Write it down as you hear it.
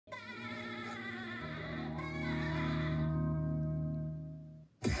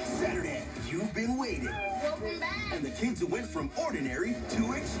You've been waiting. Welcome back. And the kids who went from ordinary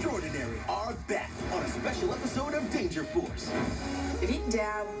to extraordinary are back on a special episode of Danger Force. Did he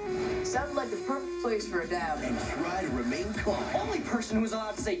dab? Sounded like the perfect place for a dab. And try to remain calm. Only person who's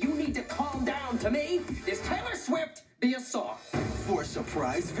allowed to say you need to calm down to me is Taylor Swift via song. For a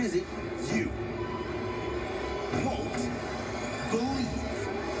surprise visit you won't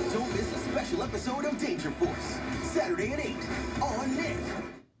believe. Don't miss a special episode of Danger Force. Saturday at 8 on Nick.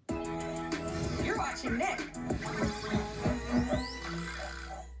 You're watching Nick.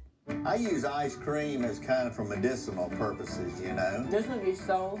 I use ice cream as kind of for medicinal purposes, you know. This would be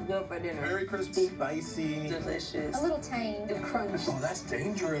so good for dinner. Very crispy, spicy, Delicious. A little tang and crunch. Oh, that's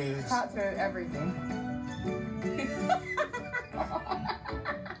dangerous. Hot for everything.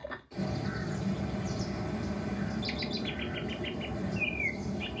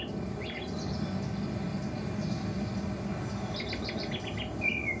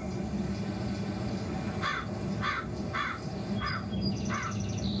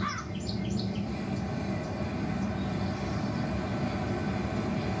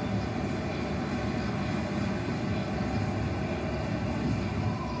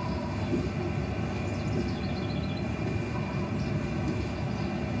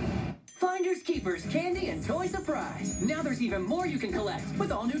 Finders Keepers Candy and Toy Surprise. Now there's even more you can collect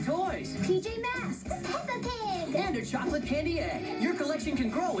with all new toys. PJ Masks, Peppa Pig, And a chocolate candy egg. Your collection can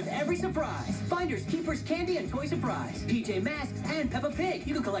grow with every surprise. Finders Keepers Candy and Toy Surprise. PJ Masks and Peppa Pig.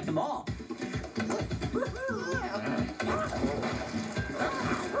 You can collect them all.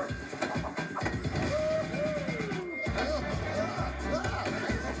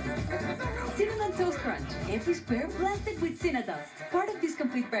 Cinnamon Toast Crunch. Every square blasted with Cinnadust. Part of this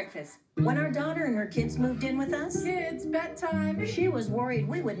complete breakfast. When our daughter and her kids moved in with us, Kids, bedtime. she was worried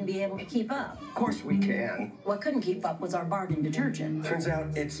we wouldn't be able to keep up. Of course we can. What couldn't keep up was our bargain detergent. Turns out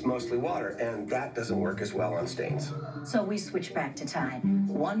it's mostly water, and that doesn't work as well on stains. So we switched back to Tide.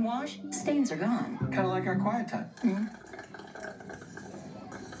 One wash, stains are gone. Kind of like our quiet time.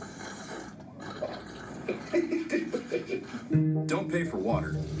 Don't pay for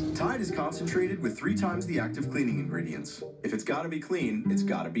water. Tide is concentrated with 3 times the active cleaning ingredients. If it's gotta be clean, it's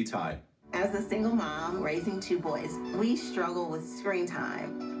gotta be Tide. As a single mom raising 2 boys, we struggle with screen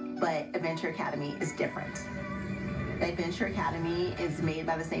time, but Adventure Academy is different. Adventure Academy is made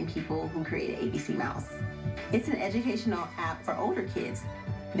by the same people who created ABC Mouse. It's an educational app for older kids.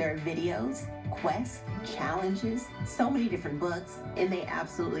 There are videos, quests, challenges, so many different books, and they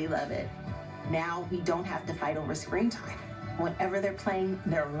absolutely love it. Now we don't have to fight over screen time. Whatever they're playing,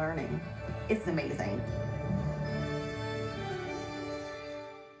 they're learning. It's amazing.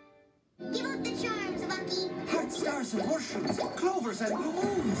 Give up the charms, Bucky. Heart stars and horseshoes, clovers and blue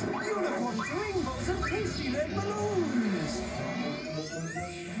moons, unicorns, rainbows, and tasty red balloons.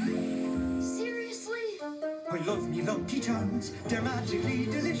 Seriously? I love me Lucky Charms. They're magically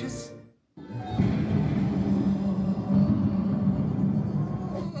delicious.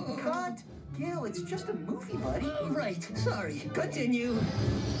 Cut! Gil, it's just a movie, buddy. Right. Sorry. Continue.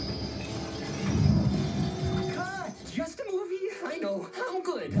 Cut! Just a movie. I know. I'm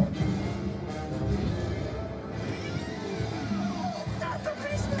good. Not the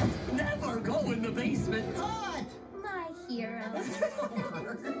basement. Never go in the basement. Cut! My hero.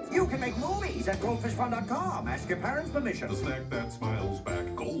 You can make movies at goldfishfun.com. Ask your parents' permission. The snack that smiles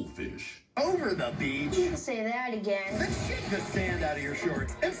back, goldfish. Over the beach. You can say that again. Let's shake the sand out of your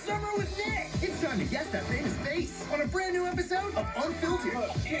shorts and summer with Nick. It's time to guess that famous face on a brand new episode of Unfiltered.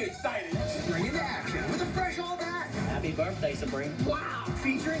 Get excited. Spring into action with a fresh All That. Happy birthday, Sabrina. Wow!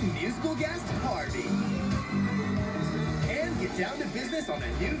 Featuring musical guest Harvey. And get down to business on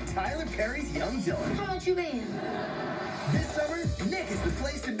a new Tyler Perry's Young Dylan. How about you, man? This summer, Nick is the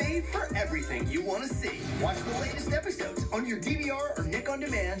place to be for everything you want to see. Watch the latest episodes on your DVR or Nick On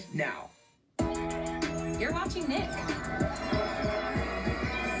Demand now. You're watching Nick.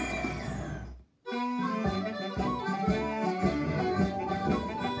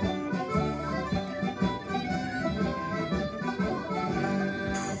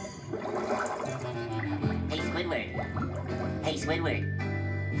 Hey, Squidward. Hey, Squidward.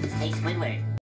 Hey, Squidward.